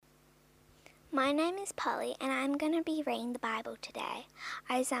My name is Polly and I'm going to be reading the Bible today.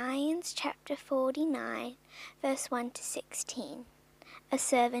 Isaiah chapter 49, verse 1 to 16. A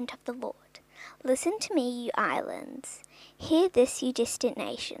servant of the Lord. Listen to me, you islands. Hear this, you distant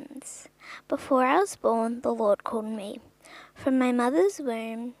nations. Before I was born, the Lord called me. From my mother's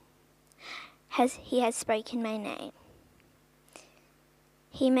womb, He has spoken my name.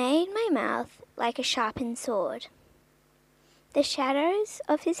 He made my mouth like a sharpened sword. The shadows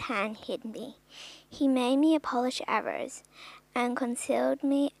of his hand hid me. He made me a polished arrows and concealed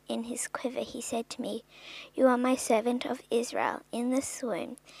me in his quiver. He said to me, "You are my servant of Israel in the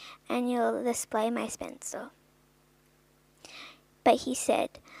womb, and you'll display my splendor." But he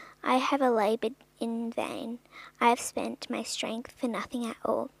said, "I have labored in vain. I have spent my strength for nothing at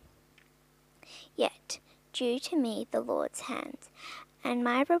all. Yet, due to me the Lord's hands, and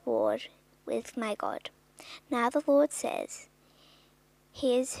my reward with my God." Now the Lord says,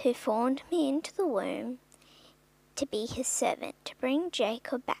 "He who formed me into the womb to be his servant, to bring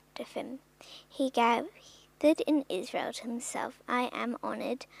Jacob back to him. He gathered in Israel to himself. I am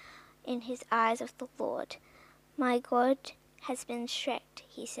honored in his eyes of the Lord. My God has been strict,"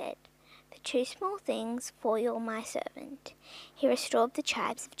 he said. "The two small things for you're my servant." He restored the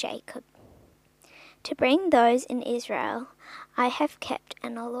tribes of Jacob. To bring those in Israel I have kept,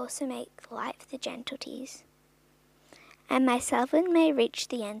 and I'll also make light for the Gentiles. And my servant may reach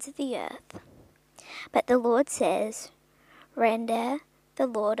the ends of the earth. But the Lord says, "Render the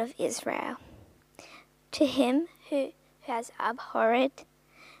Lord of Israel to him who has abhorred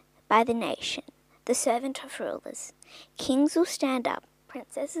by the nation, the servant of rulers. Kings will stand up,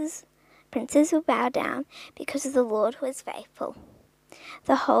 princes will bow down, because of the Lord who is faithful.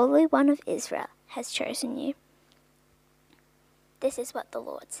 The Holy One of Israel has chosen you." This is what the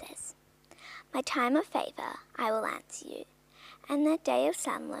Lord says. "My time of favor I will answer you, and the day of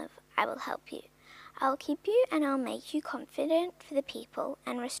sun love I will help you. I will keep you, and I will make you confident for the people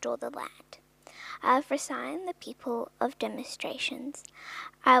and restore the land. I have resigned the people of demonstrations.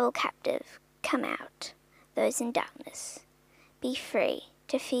 I will captive come out, those in darkness. Be free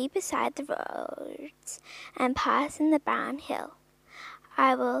to feed beside the roads and pass in the barren hill.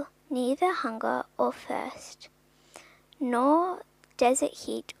 I will neither hunger or thirst, nor desert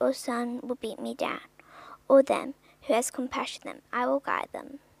heat or sun will beat me down, or them who has compassion on them. I will guide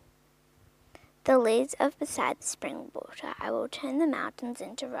them. The leads of beside the spring water. I will turn the mountains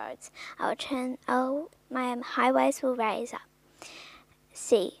into roads. My highways will raise up.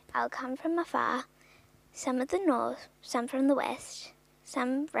 See, I'll come from afar, some of the north, some from the west,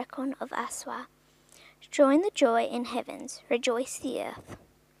 some reckon of Aswa. Join the joy in heavens, rejoice the earth.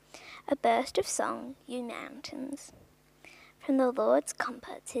 A burst of song, you mountains. From the Lord's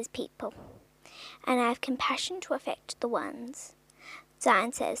comforts his people, and I have compassion to affect the ones.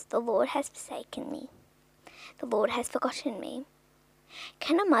 Zion says, "The Lord has forsaken me. The Lord has forgotten me."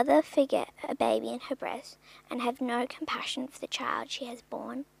 Can a mother forget a baby in her breast and have no compassion for the child she has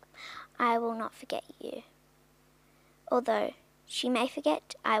born? I will not forget you. Although she may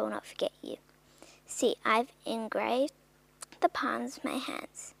forget, I will not forget you. See, I've engraved the palms of my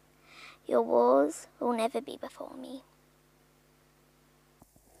hands. Your walls will never be before me.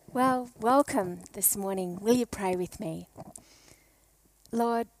 Well, welcome this morning. Will you pray with me?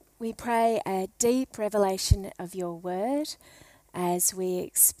 Lord, we pray a deep revelation of your word as we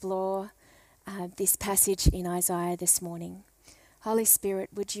explore this passage in Isaiah this morning. Holy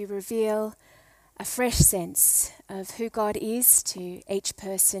Spirit, would you reveal a fresh sense of who God is to each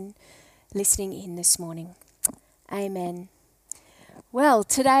person listening in this morning? Amen. Well,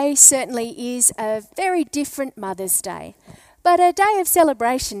 today certainly is a very different Mother's Day, but a day of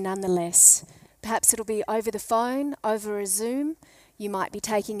celebration nonetheless. Perhaps it'll be over the phone, over a Zoom. You might be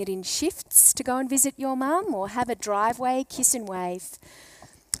taking it in shifts to go and visit your mum or have a driveway kiss and wave.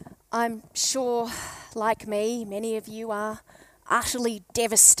 I'm sure, like me, many of you are utterly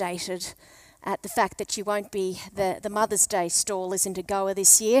devastated at the fact that you won't be, the Mother's Day stall isn't a goer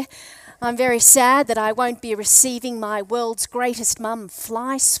this year. I'm very sad that I won't be receiving my world's greatest mum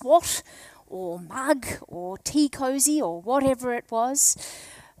fly swat or mug or tea cosy or whatever it was.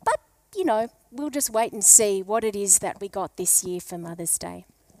 But, we'll just wait and see what it is that we got this year for Mother's Day.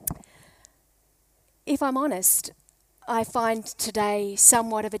 If I'm honest, I find today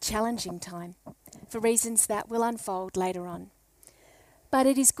somewhat of a challenging time for reasons that will unfold later on. But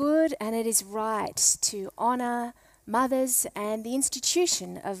it is good and it is right to honour mothers and the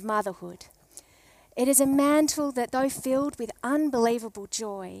institution of motherhood. It is a mantle that, though filled with unbelievable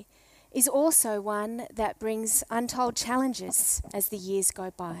joy, is also one that brings untold challenges as the years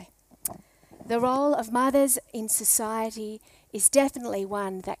go by. The role of mothers in society is definitely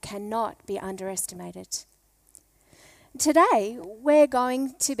one that cannot be underestimated. Today, we're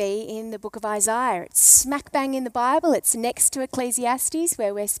going to be in the book of Isaiah. It's smack bang in the Bible. It's next to Ecclesiastes,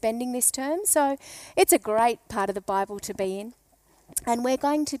 where we're spending this term. So it's a great part of the Bible to be in. And we're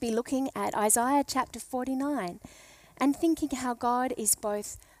going to be looking at Isaiah chapter 49 and thinking how God is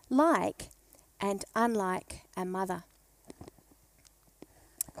both like and unlike a mother.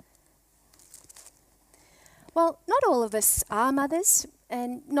 Well, not all of us are mothers,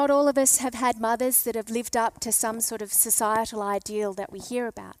 and not all of us have had mothers that have lived up to some sort of societal ideal that we hear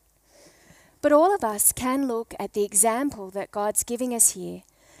about. But all of us can look at the example that God's giving us here,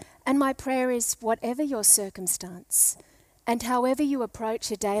 and my prayer is, whatever your circumstance, and however you approach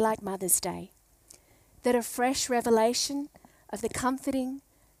a day like Mother's Day, that a fresh revelation of the comforting,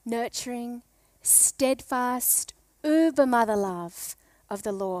 nurturing, steadfast, uber mother love of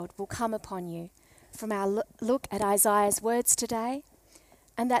the Lord will come upon you from our look at Isaiah's words today,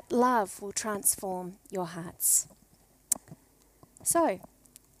 and that love will transform your hearts. So,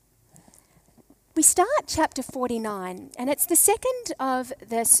 we start chapter 49, and it's the second of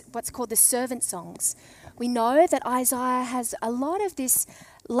this, what's called the servant songs. We know that Isaiah has a lot of this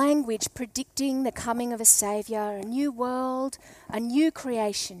language predicting the coming of a saviour, a new world, a new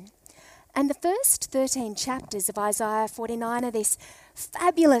creation. And the first 13 chapters of Isaiah 49 are this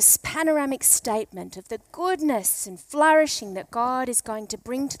fabulous panoramic statement of the goodness and flourishing that God is going to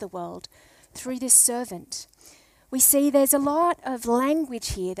bring to the world through this servant. We see there's a lot of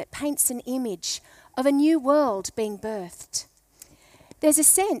language here that paints an image of a new world being birthed. There's a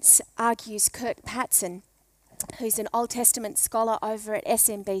sense, argues Kirk Patson, who's an Old Testament scholar over at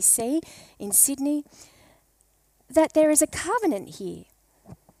SMBC in Sydney, that there is a covenant here.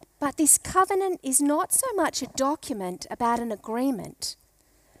 But this covenant is not so much a document about an agreement,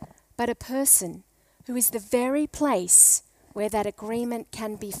 but a person who is the very place where that agreement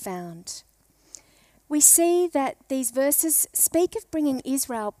can be found. We see that these verses speak of bringing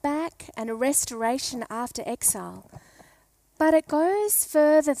Israel back and a restoration after exile, but it goes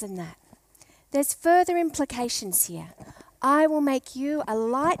further than that. There's further implications here. I will make you a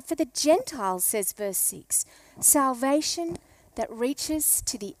light for the Gentiles, says verse 6, salvation that reaches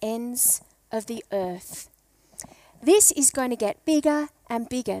to the ends of the earth. This is going to get bigger and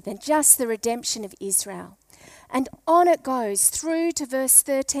bigger than just the redemption of Israel. And on it goes through to verse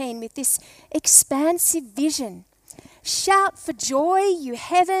 13 with this expansive vision. Shout for joy, you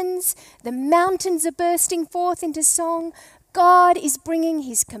heavens, the mountains are bursting forth into song. God is bringing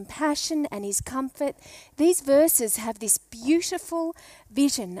his compassion and his comfort. These verses have this beautiful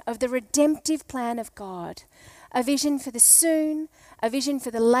vision of the redemptive plan of God. A vision for the soon, a vision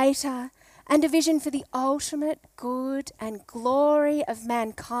for the later, and a vision for the ultimate good and glory of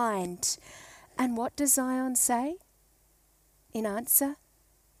mankind. And what does Zion say in answer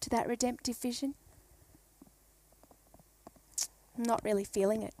to that redemptive vision? I'm not really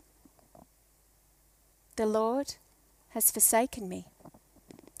feeling it. The Lord has forsaken me.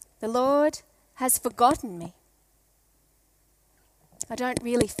 The Lord has forgotten me. I don't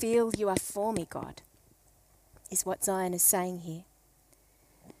really feel you are for me, God, is what Zion is saying here.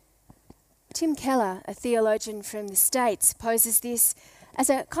 Tim Keller, a theologian from the States, poses this as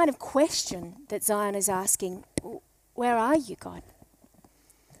a kind of question that Zion is asking, where are you, God?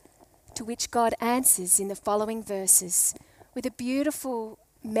 To which God answers in the following verses with a beautiful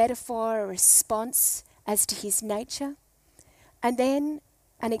metaphor, a response as to his nature, and then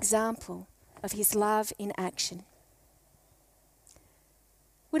an example of his love in action.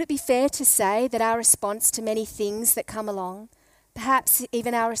 Would it be fair to say that our response to many things that come along, perhaps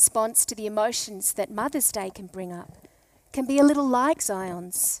even our response to the emotions that Mother's Day can bring up, can be a little like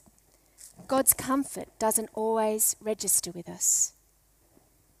Zion's? God's comfort doesn't always register with us.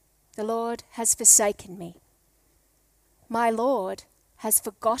 The Lord has forsaken me. My Lord has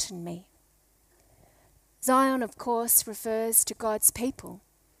forgotten me. Zion, of course, refers to God's people.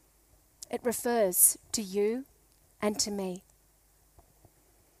 It refers to you and to me.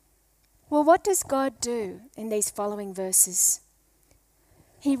 Well, what does God do in these following verses?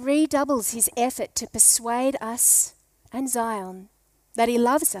 He redoubles his effort to persuade us and Zion that he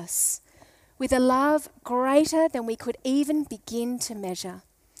loves us with a love greater than we could even begin to measure,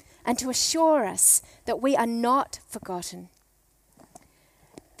 and to assure us that we are not forgotten.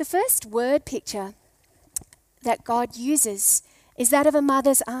 The first word picture that God uses is that of a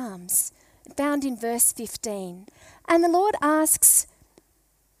mother's arms, found in verse 15. And the Lord asks,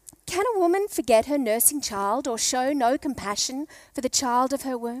 can a woman forget her nursing child or show no compassion for the child of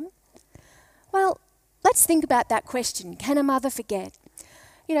her womb? Well, let's think about that question. Can a mother forget?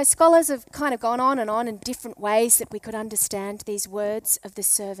 Scholars have kind of gone on and on in different ways that we could understand these words of the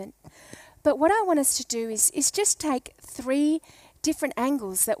servant. But what I want us to do is just take 3 different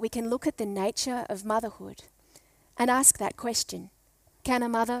angles that we can look at the nature of motherhood and ask that question. Can a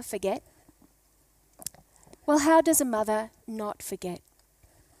mother forget? Well, how does a mother not forget?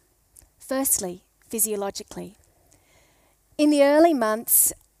 Firstly, physiologically. In the early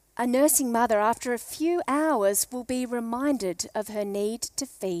months, a nursing mother, after a few hours, will be reminded of her need to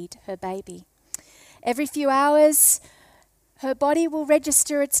feed her baby. Every few hours, her body will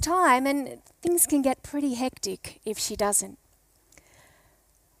register its time, and things can get pretty hectic if she doesn't.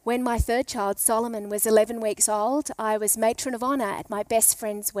 When my 3rd child, Solomon, was 11 weeks old, I was matron of honour at my best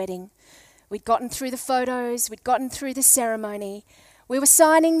friend's wedding. We'd gotten through the photos, we'd gotten through the ceremony, we were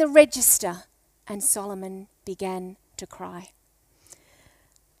signing the register, and Solomon began to cry.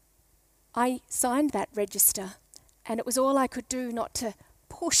 I signed that register, and it was all I could do not to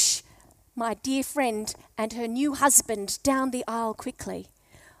push my dear friend and her new husband down the aisle quickly.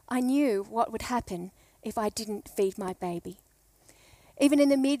 I knew what would happen if I didn't feed my baby. Even in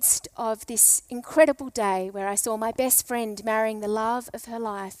the midst of this incredible day where I saw my best friend marrying the love of her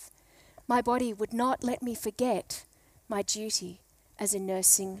life, my body would not let me forget my duty as a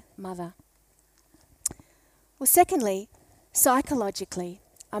nursing mother. Well, secondly, psychologically,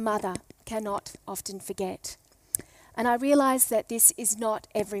 a mother cannot often forget. And I realise that this is not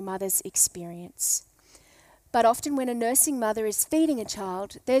every mother's experience. But often when a nursing mother is feeding a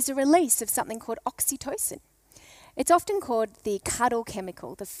child, there's a release of something called oxytocin. It's often called the cuddle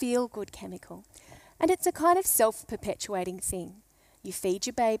chemical, the feel-good chemical. And it's a kind of self-perpetuating thing. You feed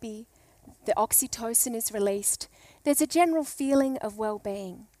your baby, the oxytocin is released, there's a general feeling of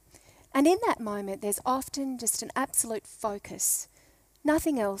well-being. And in that moment, there's often just an absolute focus.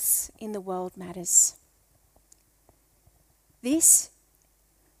 Nothing else in the world matters. This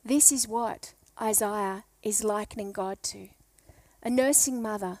is what Isaiah is likening God to. A nursing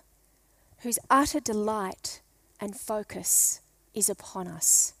mother whose utter delight and focus is upon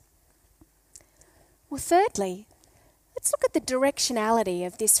us. Well, thirdly, let's look at the directionality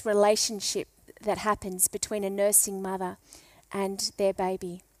of this relationship that happens between a nursing mother and their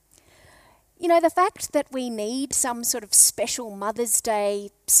baby. The fact that we need some sort of special Mother's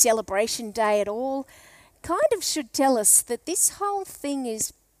Day celebration day at all kind of should tell us that this whole thing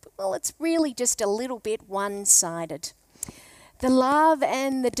is, it's really just a little bit one-sided. The love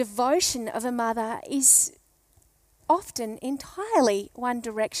and the devotion of a mother is often entirely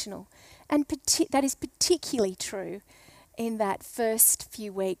one-directional, and that is particularly true in that first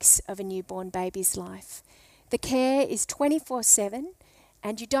few weeks of a newborn baby's life. The care is 24/7,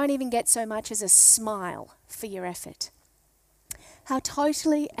 and you don't even get so much as a smile for your effort. How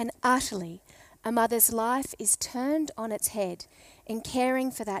totally and utterly a mother's life is turned on its head in caring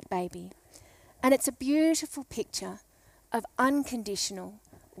for that baby. And it's a beautiful picture of unconditional,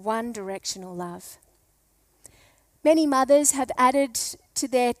 one-directional love. Many mothers have added to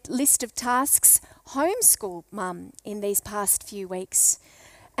their list of tasks homeschool mum in these past few weeks,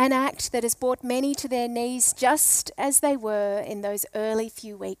 an act that has brought many to their knees just as they were in those early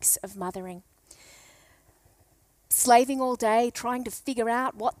few weeks of mothering. Slaving all day, trying to figure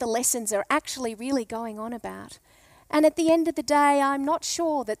out what the lessons are actually really going on about. And at the end of the day, I'm not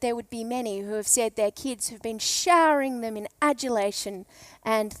sure that there would be many who have said their kids have been showering them in adulation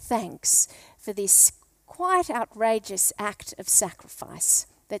and thanks for this quite outrageous act of sacrifice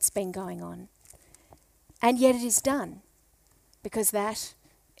that's been going on. And yet it is done, because that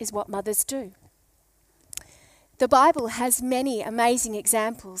is what mothers do. The Bible has many amazing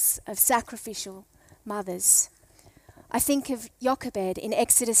examples of sacrificial mothers. I think of Jochebed in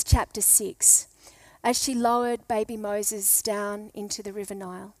Exodus chapter 6, as she lowered baby Moses down into the river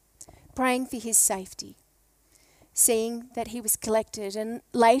Nile, praying for his safety, seeing that he was collected, and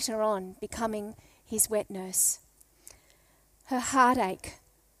later on becoming his wet nurse. Her heartache,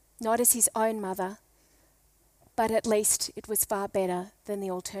 not as his own mother, but at least it was far better than the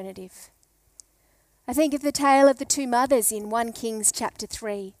alternative. I think of the tale of the 2 mothers in 1 Kings chapter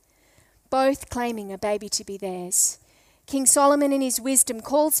 3, both claiming a baby to be theirs. King Solomon in his wisdom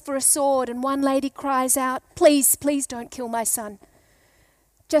calls for a sword, and one lady cries out, please don't kill my son.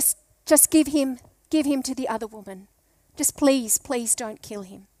 Just give him to the other woman. Just please don't kill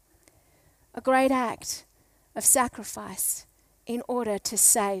him. A great act of sacrifice in order to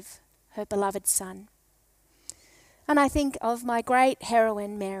save her beloved son. And I think of my great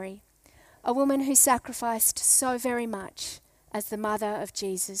heroine, Mary, a woman who sacrificed so very much as the mother of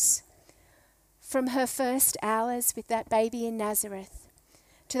Jesus. From her first hours with that baby in Nazareth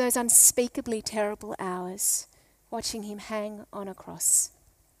to those unspeakably terrible hours watching him hang on a cross.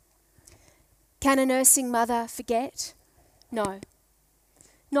 Can a nursing mother forget? No.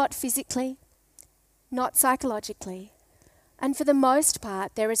 Not physically, not psychologically. And for the most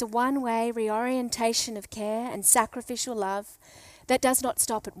part, there is a one-way reorientation of care and sacrificial love that does not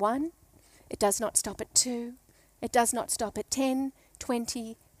stop at 1, it does not stop at 2, it does not stop at 10,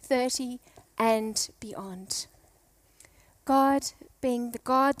 20, 30, and beyond. God, being the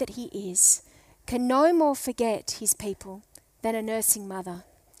God that he is, can no more forget his people than a nursing mother.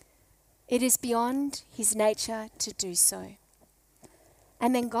 It is beyond his nature to do so.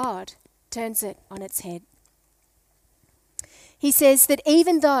 And then God turns it on its head. He says that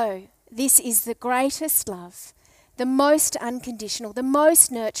even though this is the greatest love, the most unconditional, the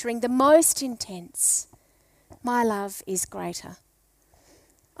most nurturing, the most intense, my love is greater.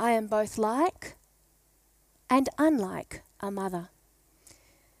 I am both like and unlike a mother.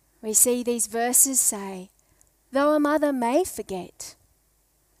 We see these verses say, though a mother may forget,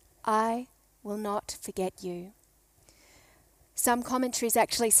 I will not forget you. Some commentaries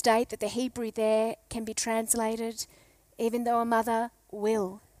actually state that the Hebrew there can be translated, even though a mother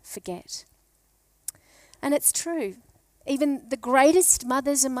will forget. And it's true. Even the greatest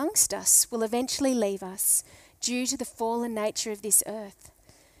mothers amongst us will eventually leave us due to the fallen nature of this earth.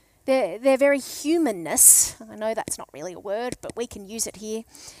 Their very humanness, I know that's not really a word, but we can use it here.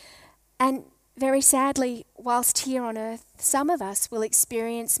 And very sadly, whilst here on earth, some of us will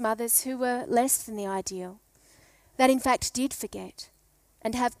experience mothers who were less than the ideal, that in fact did forget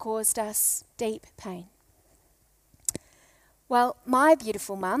and have caused us deep pain. Well, my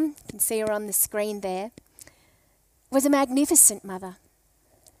beautiful mum, you can see her on the screen there, was a magnificent mother.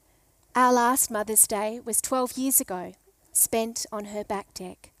 Our last Mother's Day was 12 years ago, spent on her back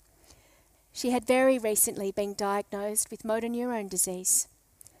deck. She had very recently been diagnosed with motor neurone disease.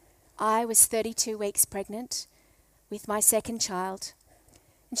 I was 32 weeks pregnant with my second child,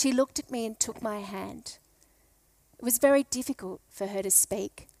 and she looked at me and took my hand. It was very difficult for her to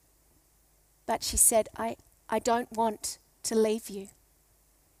speak, but she said, I don't want to leave you.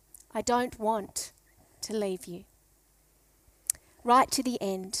 I don't want to leave you. Right to the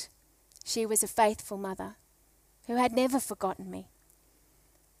end, she was a faithful mother who had never forgotten me.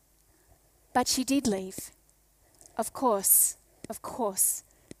 But she did leave. Of course,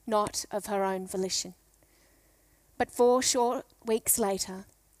 not of her own volition. But 4 short weeks later,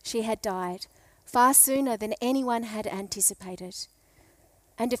 she had died, far sooner than anyone had anticipated.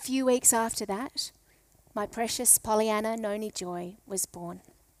 And a few weeks after that, my precious Pollyanna Noni Joy was born.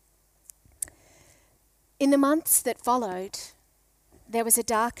 In the months that followed, there was a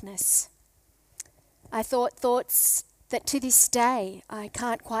darkness. I thought thoughts that to this day I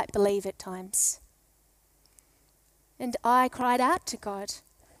can't quite believe at times. And I cried out to God,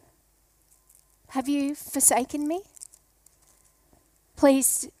 have you forsaken me?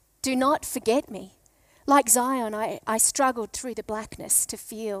 Please do not forget me. Like Zion, I struggled through the blackness to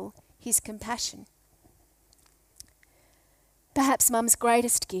feel his compassion. Perhaps Mum's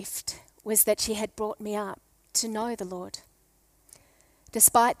greatest gift was that she had brought me up to know the Lord.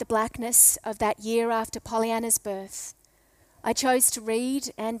 Despite the blackness of that year after Pollyanna's birth, I chose to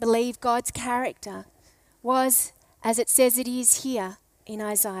read and believe God's character was as it says it is here in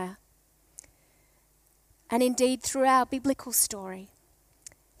Isaiah. And indeed through our biblical story,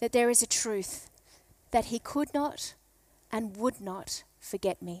 that there is a truth that he could not and would not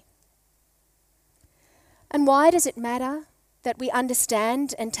forget me. And why does it matter that we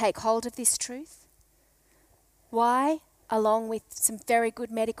understand and take hold of this truth? Why, along with some very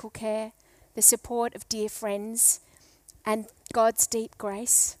good medical care, the support of dear friends, and God's deep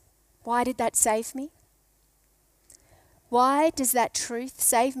grace, why did that save me? Why does that truth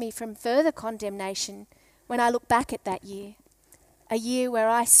save me from further condemnation when I look back at that year? A year where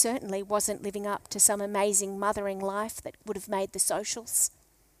I certainly wasn't living up to some amazing mothering life that would have made the socials.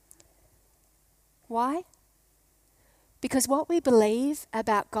 Why? Because what we believe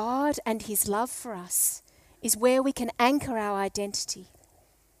about God and his love for us is where we can anchor our identity.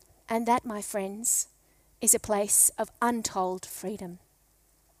 And that, my friends, is a place of untold freedom.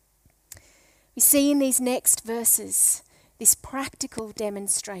 We see in these next verses this practical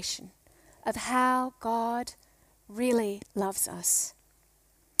demonstration of how God really loves us.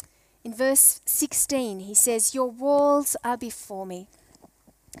 In verse 16, he says, your walls are before me.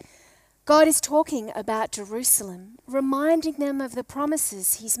 God is talking about Jerusalem, reminding them of the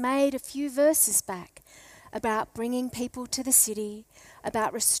promises he's made a few verses back about bringing people to the city,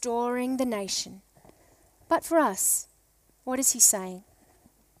 about restoring the nation. But for us, what is he saying?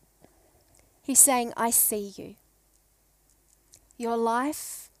 He's saying, I see you. Your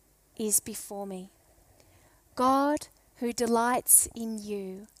life is before me. God, who delights in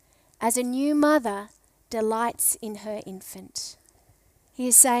you as a new mother delights in her infant. He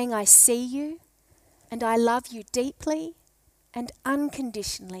is saying, I see you and I love you deeply and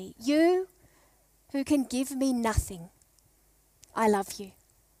unconditionally. You who can give me nothing, I love you.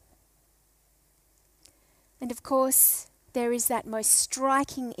 And of course, there is that most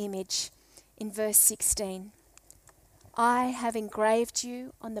striking image in verse 16. I have engraved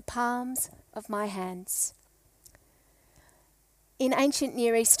you on the palms of my hands. In ancient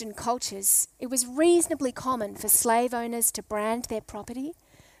Near Eastern cultures, it was reasonably common for slave owners to brand their property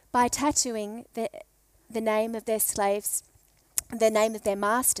by tattooing the name of their slaves, the name of their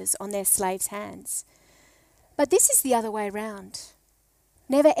masters on their slaves' hands. But this is the other way around.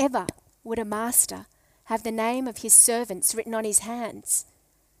 Never ever would a master have the name of his servants written on his hands.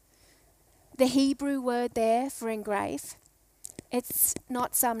 The Hebrew word there for engrave, it's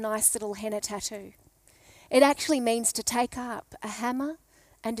not some nice little henna tattoo. It actually means to take up a hammer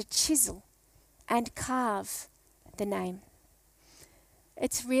and a chisel and carve the name.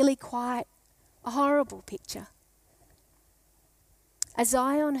 It's really quite a horrible picture. As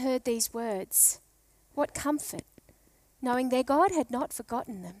Zion heard these words, what comfort, knowing their God had not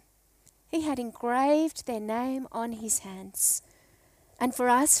forgotten them. He had engraved their name on his hands. And for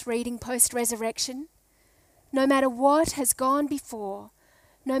us, reading post-resurrection, no matter what has gone before,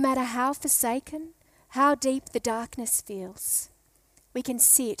 no matter how forsaken, how deep the darkness feels, we can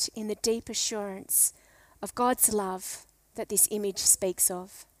sit in the deep assurance of God's love that this image speaks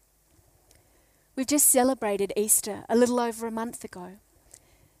of. We've just celebrated Easter a little over a month ago,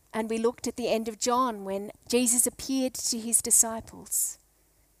 and we looked at the end of John when Jesus appeared to his disciples.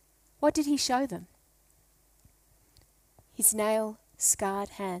 What did he show them? His nail-scarred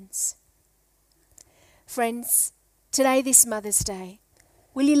hands. Friends, today, this Mother's Day,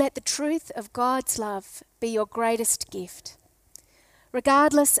 will you let the truth of God's love be your greatest gift?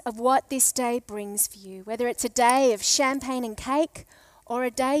 Regardless of what this day brings for you, whether it's a day of champagne and cake or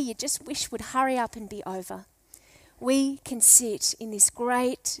a day you just wish would hurry up and be over, we can sit in this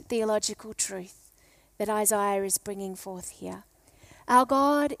great theological truth that Isaiah is bringing forth here. Our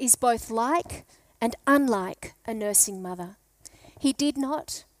God is both like and unlike a nursing mother. He did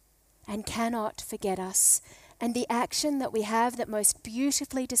not and cannot forget us. And the action that we have that most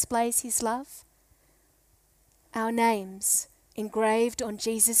beautifully displays his love, our names engraved on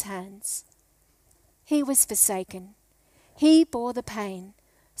Jesus' hands. He was forsaken. He bore the pain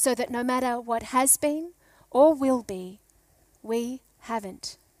so that no matter what has been or will be, we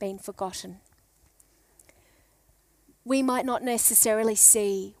haven't been forgotten. We might not necessarily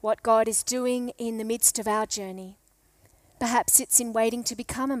see what God is doing in the midst of our journey. Perhaps it's in waiting to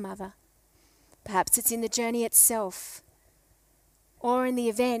become a mother. Perhaps it's in the journey itself, or in the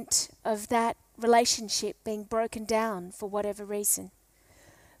event of that relationship being broken down for whatever reason.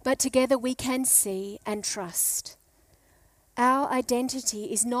 But together we can see and trust. Our identity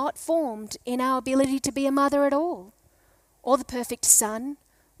is not formed in our ability to be a mother at all, or the perfect son,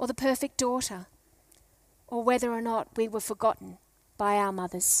 or the perfect daughter, or whether or not we were forgotten by our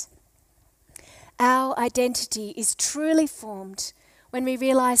mothers. Our identity is truly formed when we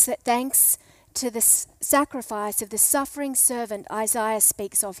realize that thanks to the sacrifice of the suffering servant Isaiah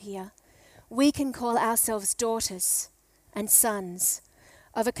speaks of here, we can call ourselves daughters and sons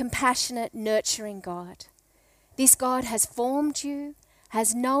of a compassionate, nurturing God. This God has formed you,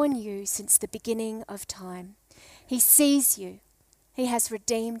 has known you since the beginning of time. He sees you, he has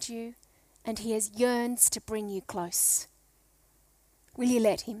redeemed you, and he has yearns to bring you close. Will you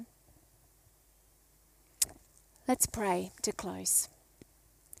let him? Let's pray to close.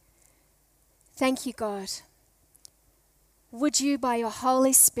 Thank you, God. Would you, by your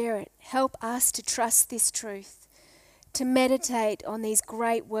Holy Spirit, help us to trust this truth, to meditate on these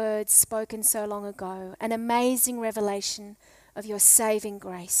great words spoken so long ago, an amazing revelation of your saving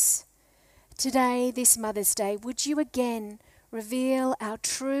grace. Today, this Mother's Day, would you again reveal our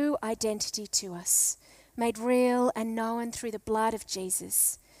true identity to us, made real and known through the blood of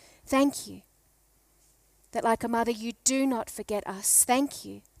Jesus. Thank you that like a mother you do not forget us. Thank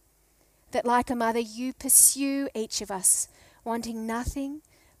you that like a mother you pursue each of us, wanting nothing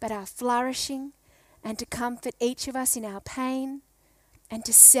but our flourishing, and to comfort each of us in our pain, and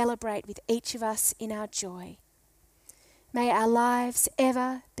to celebrate with each of us in our joy. May our lives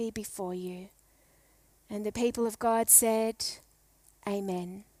ever be before you. And the people of God said,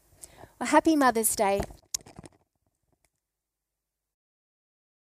 Amen. Well, happy Mother's Day.